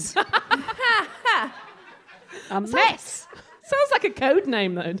sneeze. A mess. Sounds like a code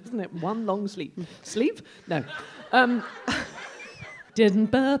name, though, doesn't it? One long sleep. Sleep? No. Didn't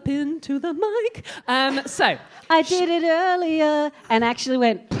burp into the mic. So I did it earlier and actually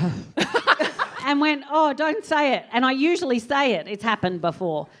went... and went, oh, don't say it. And I usually say it. It's happened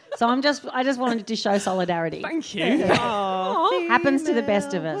before. So I just wanted to show solidarity. thank you. Happens to the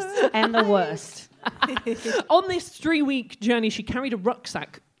best of us and the worst. On this 3-week journey, she carried a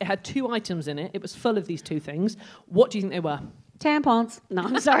rucksack. It had 2 items in it. It was full of these 2 things. What do you think they were? Tampons. No,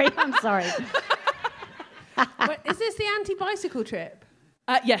 I'm sorry. I'm sorry. Wait, is this the anti-bicycle trip?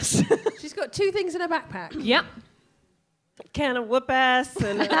 Yes. She's got 2 things in her backpack. Yep. Can of whoop ass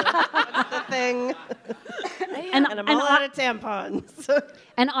and what's the thing? And I'm all out of tampons.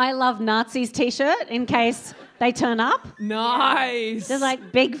 An I Love Nazis t-shirt in case they turn up. Nice. Just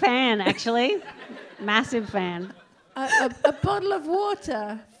like big fan, actually. Massive fan. A bottle of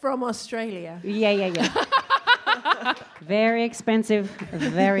water from Australia. Yeah. Very expensive.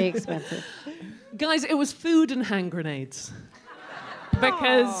 Very expensive. Guys, it was food and hand grenades.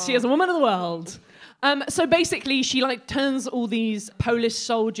 Because she is a woman of the world. So basically, she turns all these Polish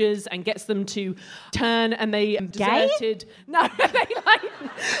soldiers and gets them to turn, and they deserted. No, they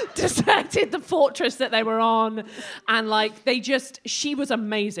deserted the fortress that they were on, and she was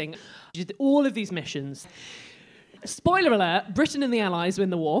amazing. She did all of these missions. Spoiler alert: Britain and the Allies win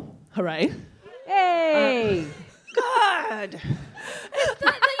the war. Hooray! Hey. God.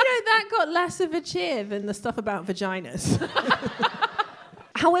 That got less of a cheer than the stuff about vaginas.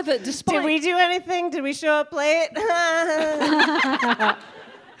 However, despite... Did we do anything? Did we show up late?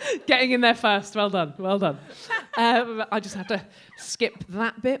 Getting in there first. Well done. Well done. I just have to skip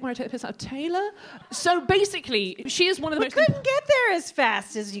that bit where I take the piss out of Taylor. So basically, she is one of the most... Couldn't get there as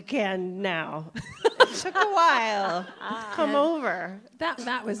fast as you can now. It took a while. Come over. That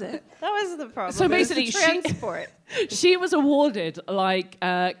was it. That was the problem. So basically, it was the transport. She was awarded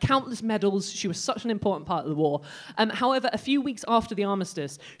countless medals. She was such an important part of the war. However, a few weeks after the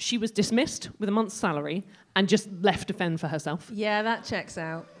armistice, she was dismissed with a month's salary and just left to fend for herself. Yeah, that checks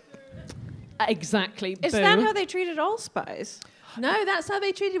out. Exactly. Is that how they treated all spies? No, that's how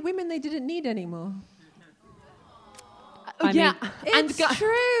they treated women they didn't need anymore. It's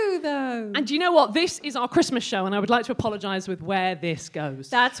true, though. And you know what? This is our Christmas show, and I would like to apologise with where this goes.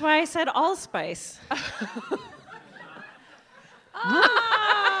 That's why I said allspice.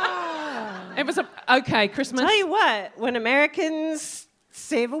 It was Christmas. Tell you what, when Americans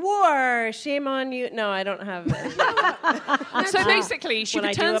save a war, shame on you. No, I don't have it. So basically, she when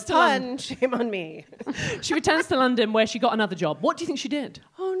returns I do to a pun, London. shame on me. She returns to London, where she got another job. What do you think she did?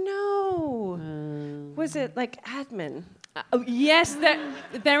 Oh no! Was it like admin? Yes,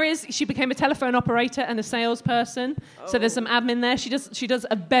 there is. She became a telephone operator and a salesperson. So there's some admin there. She does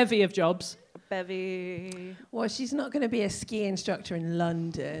a bevy of jobs. Bevy. Well, she's not going to be a ski instructor in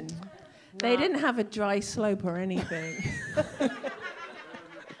London. They didn't have a dry slope or anything.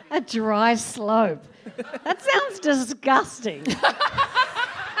 A dry slope. That sounds disgusting. It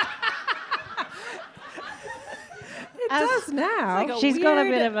does now. She's got a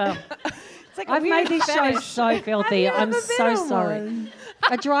bit of a... Like I've made this show so filthy. I'm so sorry.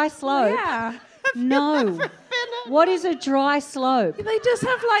 A dry slope? Yeah. No. What is a dry slope? They just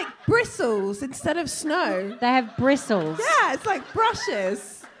have bristles instead of snow. They have bristles. Yeah, it's like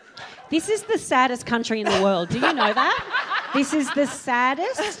brushes. This is the saddest country in the world. Do you know that? This is the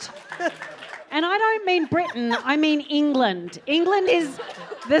saddest. And I don't mean Britain, I mean England. England is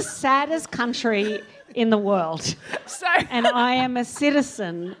the saddest country in the world. And I am a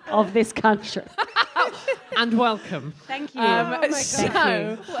citizen of this country. And welcome. Thank you. And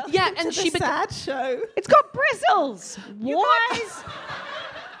she sad show. It's got bristles. What?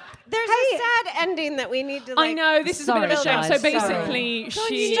 There's a sad ending that we need to. I know this is a bit of a shame. Sorry, So guys. basically,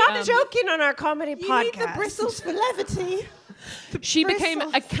 she Stop joking on our comedy You podcast. need the bristles for levity. She became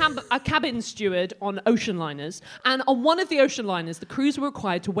a cabin steward on ocean liners, and on one of the ocean liners, the crews were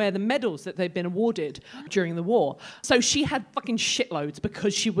required to wear the medals that they'd been awarded during the war. So she had fucking shitloads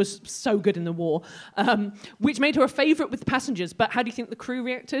because she was so good in the war, which made her a favourite with the passengers. But how do you think the crew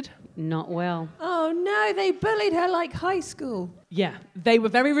reacted? Not well. Oh no, they bullied her like high school. Yeah, they were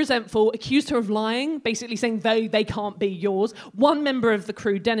very resentful, accused her of lying, basically saying they can't be yours. One member of the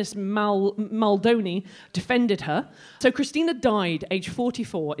crew, Dennis Maldoni, defended her. So Christina died aged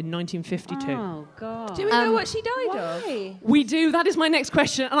 44 in 1952. Oh, God. Do we know what she died of? We do. That is my next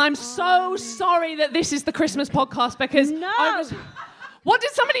question. And I'm so sorry that this is the Christmas podcast because What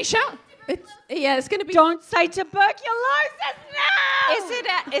did somebody shout? It's going to be... Don't say tuberculosis now!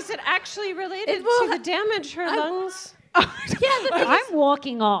 Is it actually related It will to the damage her lungs? I'm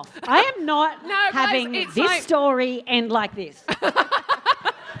walking off. I am not No, guys, having it's this like- story end like this.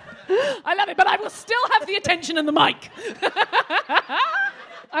 I love it, but I will still have the attention and the mic.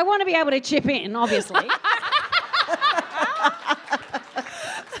 I want to be able to chip in, obviously.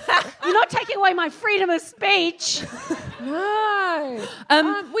 You're not taking away my freedom of speech. No.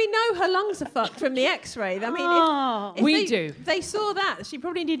 We know her lungs are fucked from the X-ray. I mean, if We do. They saw that. She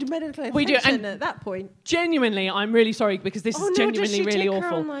probably needed medical attention We do, and- at that point. Genuinely, I'm really sorry because this is does genuinely she really take her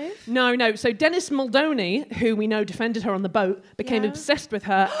awful. own life? No. So Dennis Maldoni, who we know defended her on the boat, became obsessed with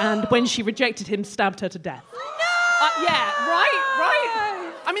her, and when she rejected him, stabbed her to death. No!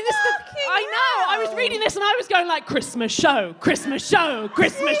 Right. I mean, this is I know. I was reading this and I was going like, Christmas show.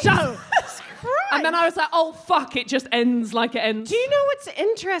 And then I was like, oh, fuck, it just ends like it ends. Do you know what's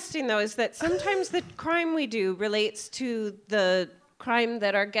interesting, though, is that sometimes the crime we do relates to the crime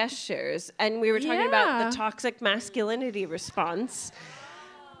that our guest shares. And we were talking about the toxic masculinity response.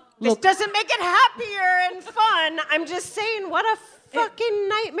 This doesn't make it happier and fun. I'm just saying, what a fucking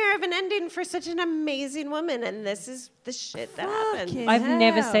nightmare of an ending for such an amazing woman. And this is the shit that happens. I've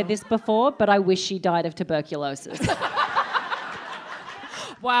never said this before, but I wish she died of tuberculosis.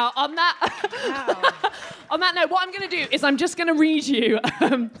 Wow, on that note, what I'm going to do is I'm just going to read you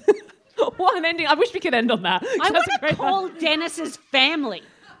what an ending. I wish we could end on that. I want to call Dennis's family.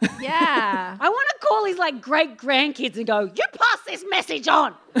 Yeah. I want to call his great grandkids and go, you pass this message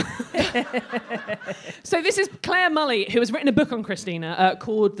on. So this is Claire Mully, who has written a book on Christina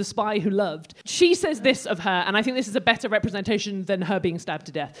called The Spy Who Loved. She says this of her, and I think this is a better representation than her being stabbed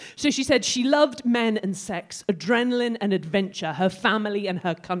to death. So she said she loved men and sex, adrenaline and adventure, her family and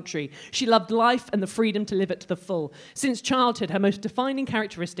her country. She loved life and the freedom to live it to the full. Since childhood, her most defining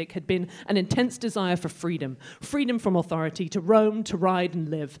characteristic had been an intense desire for freedom. Freedom from authority, to roam, to ride and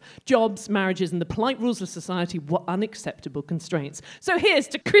live. Jobs, marriages, and the polite rules of society were unacceptable constraints. So here's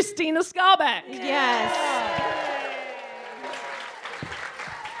to Christina Skarbek. Yes.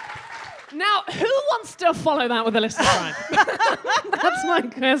 Now, who wants to follow that with a list of crime? That's my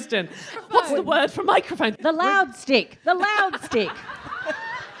question. What's the word for microphone? The loud stick.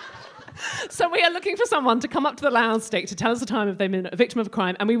 So we are looking for someone to come up to the loud stick to tell us the time if they've been a victim of a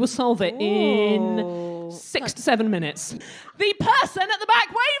crime, and we will solve it in 6 to 7 minutes. The person at the back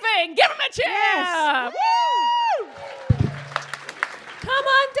waving, give him a cheer! Yes. Woo! Come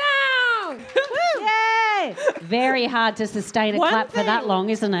on down. Yay! Very hard to sustain a clap for that long,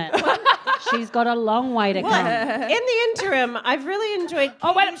 isn't it? She's got a long way to come. In the interim, I've really enjoyed.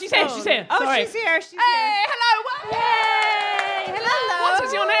 Oh, wait, Katie's she's here, phone. she's here. Oh, Sorry. she's here. She's Hey, here. hello! Yay! Hello. What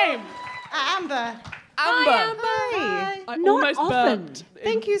is your name? Amber. Amber. Hi. I Not almost often. burped.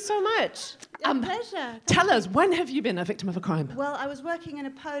 Thank you so much. Pleasure. Tell us, when have you been a victim of a crime? Well, I was working in a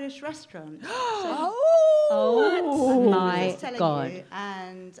Polish restaurant. Oh I my was telling God. you,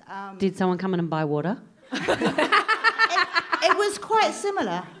 and Did someone come in and buy water? it was quite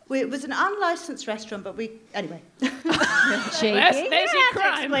similar. It was an unlicensed restaurant, but anyway. Cheeky. There's your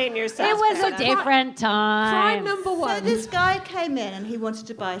crime. Explain yourself. It was a different time. Crime number So one. this guy came in and he wanted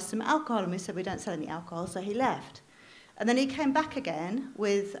to buy some alcohol, and we said we don't sell any alcohol, so he left. And then he came back again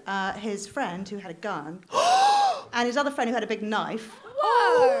with his friend who had a gun, and his other friend who had a big knife.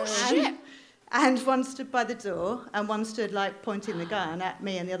 Oh, shit. And one stood by the door, and one stood pointing the gun at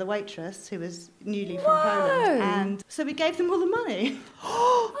me and the other waitress, who was newly from Poland. And so we gave them all the money.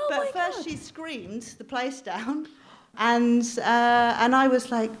 But first she screamed the place down, and I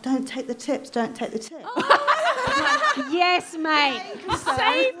was like, "Don't take the tips! Don't take the tips!" Yes, mate.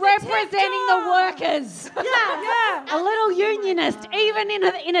 Representing the workers. Yeah. A little unionist, even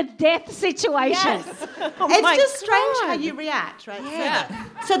in a death situation. It's just strange how you react, right? Yeah.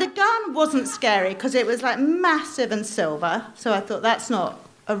 So the gun wasn't scary because it was massive and silver. So I thought that's not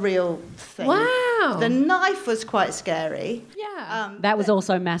a real thing. Wow. The knife was quite scary. Yeah. That was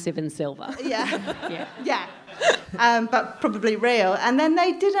also massive in silver. Yeah. Yeah. But probably real. And then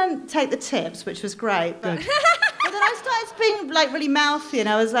they didn't take the tips, which was great. But then I started being like really mouthy, and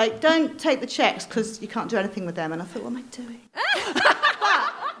I was like, "Don't take the checks because you can't do anything with them." And I thought, "What am I doing?"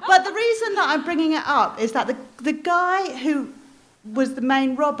 but the reason that I'm bringing it up is that the guy who was the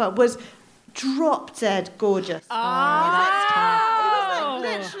main robber was drop dead gorgeous. That's tough.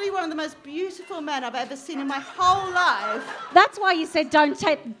 Literally one of the most beautiful men I've ever seen in my whole life. That's why you said don't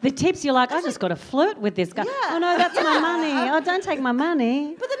take the tips. You're like, I just got to flirt with this guy. Yeah. Oh no, that's my money. Oh, don't take my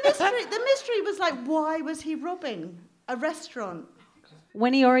money. But the mystery was like, why was he robbing a restaurant?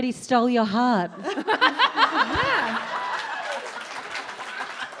 When he already stole your heart. That's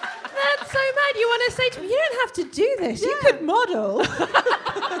so mad. You want to say to me, you don't have to do this. You could model.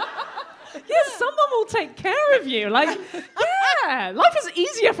 Yes, someone will take care of you. Like, yeah, life is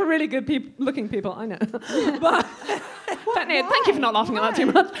easier for really good looking people. I know, but thank you for not laughing at that too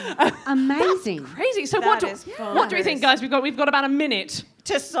much. Amazing. Crazy. So That what is do we think, guys? We've got about a minute.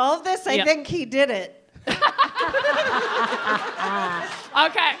 To solve this, I think he did it. Okay.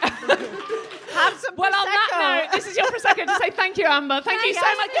 Have some Well, on that Prosecco. note, this is your Prosecco to say thank you, Amber. Thank you so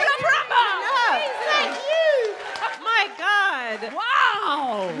much. Give it up for Amber. Thank you. My God.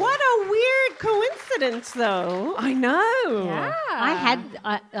 Wow. What a weird coincidence, though. I know.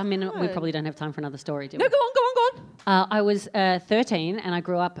 I mean, we probably don't have time for another story, do we? No, go on. I was 13 and I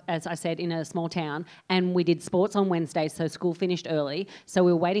grew up, as I said, in a small town, and we did sports on Wednesdays, so school finished early. So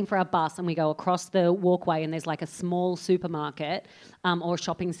we were waiting for our bus and we go across the walkway and there's like a small supermarket or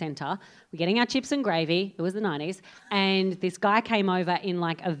shopping centre. We're getting our chips and gravy. It was the 90s. And this guy came over in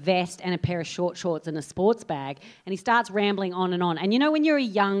like a vest and a pair of short shorts and a sports bag, and he starts rambling on and on. And you know when you're a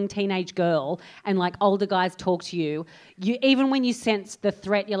young teenage girl and like older guys talk to you, even when you sense the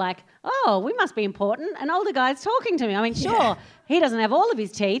threat, you're like, oh, we must be important. An older guy's talking to me. I mean, sure, he doesn't have all of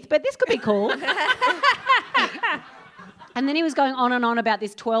his teeth, but this could be cool. And then he was going on and on about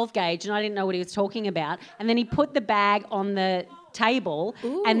this 12 gauge, and I didn't know what he was talking about. And then he put the bag on the table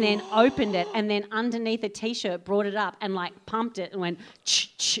and then opened it, and then underneath a T-shirt brought it up and like pumped it and went,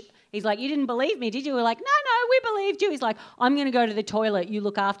 ch. He's like, you didn't believe me, did you? We're like, no, we believed you. He's like, I'm going to go to the toilet. You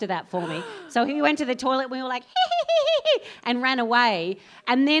look after that for me. So he went to the toilet. We were like, and ran away.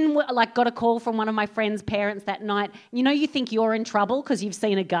 And then like got a call from one of my friend's parents that night. You know, you think you're in trouble because you've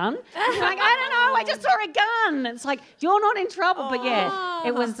seen a gun. You're like, I don't know. I just saw a gun. It's like, you're not in trouble. But yeah,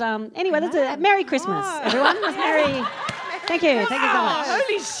 it was, anyway, that's a Merry Christmas, everyone. It was Merry. Thank you. Thank you so much.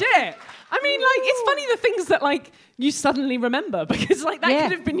 Holy shit. I mean, like, it's funny the things that, like, you suddenly remember, because, like, that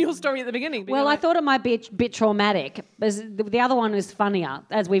could have been your story at the beginning. Well, I thought it might be a bit traumatic. The other one is funnier,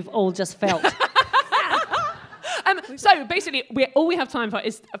 as we've all just felt. So, basically, all we have time for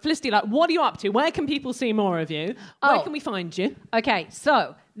is, Felicity, like, what are you up to? Where can people see more of you? Where can we find you? Okay,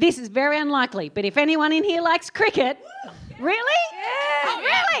 so, this is very unlikely, but if anyone in here likes cricket... Really? Yeah. Oh,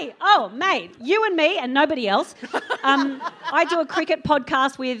 really? Oh, mate, you and me and nobody else. I do a cricket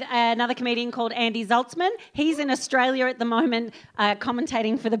podcast with another comedian called Andy Zaltzman. He's in Australia at the moment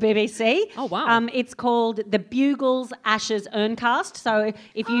commentating for the BBC. Oh, wow. It's called The Bugle's Ashes Urncast. So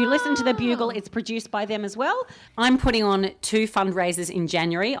if you listen to The Bugle, it's produced by them as well. I'm putting on 2 fundraisers in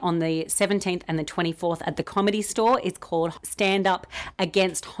January on the 17th and the 24th at the Comedy Store. It's called Stand Up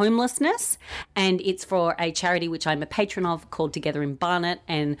Against Homelessness, and it's for a charity which I'm a patron of called Together in Barnet,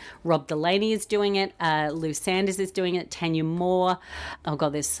 and Rob Delaney is doing it, Lou Sanders is doing it, Tanya Moore, oh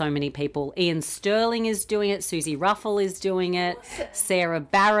God, there's so many people. Ian Sterling is doing it, Susie Ruffle is doing it, Sarah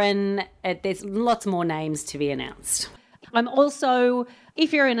Barron, there's lots more names to be announced. I'm also,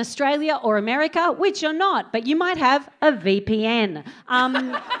 if you're in Australia or America, which you're not, but you might have a VPN.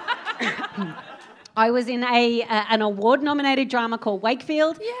 I was in an award-nominated drama called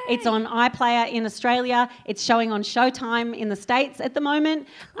Wakefield. Yay. It's on iPlayer in Australia. It's showing on Showtime in the States at the moment.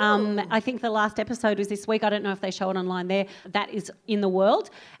 I think the last episode was this week. I don't know if they show it online there. That is in the world.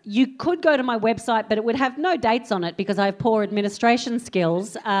 You could go to my website, but it would have no dates on it because I have poor administration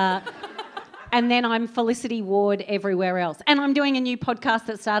skills. And then I'm Felicity Ward everywhere else. And I'm doing a new podcast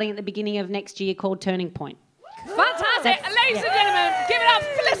that's starting at the beginning of next year called Turning Point. Fantastic. Ladies and gentlemen, give it up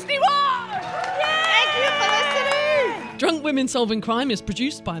for Felicity Ward! Drunk Women Solving Crime is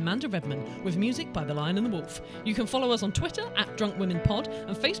produced by Amanda Redman, with music by The Lion and the Wolf. You can follow us on Twitter @DrunkWomenPod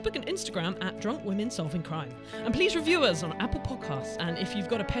and Facebook and Instagram @DrunkWomenSolvingCrime. And please review us on Apple Podcasts. And if you've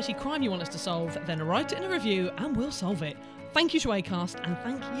got a petty crime you want us to solve, then write it in a review and we'll solve it. Thank you to Acast, and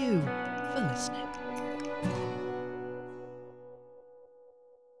thank you for listening.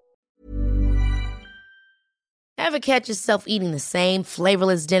 Ever catch yourself eating the same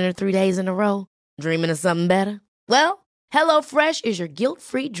flavorless dinner 3 days in a row? Dreaming of something better? Well, HelloFresh is your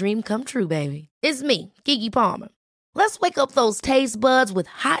guilt-free dream come true, baby. It's me, Keke Palmer. Let's wake up those taste buds with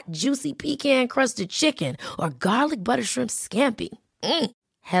hot, juicy pecan-crusted chicken or garlic butter shrimp scampi.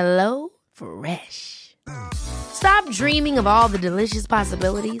 Hello Fresh. Stop dreaming of all the delicious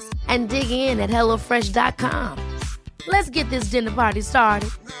possibilities and dig in at HelloFresh.com. Let's get this dinner party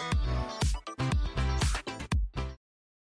started.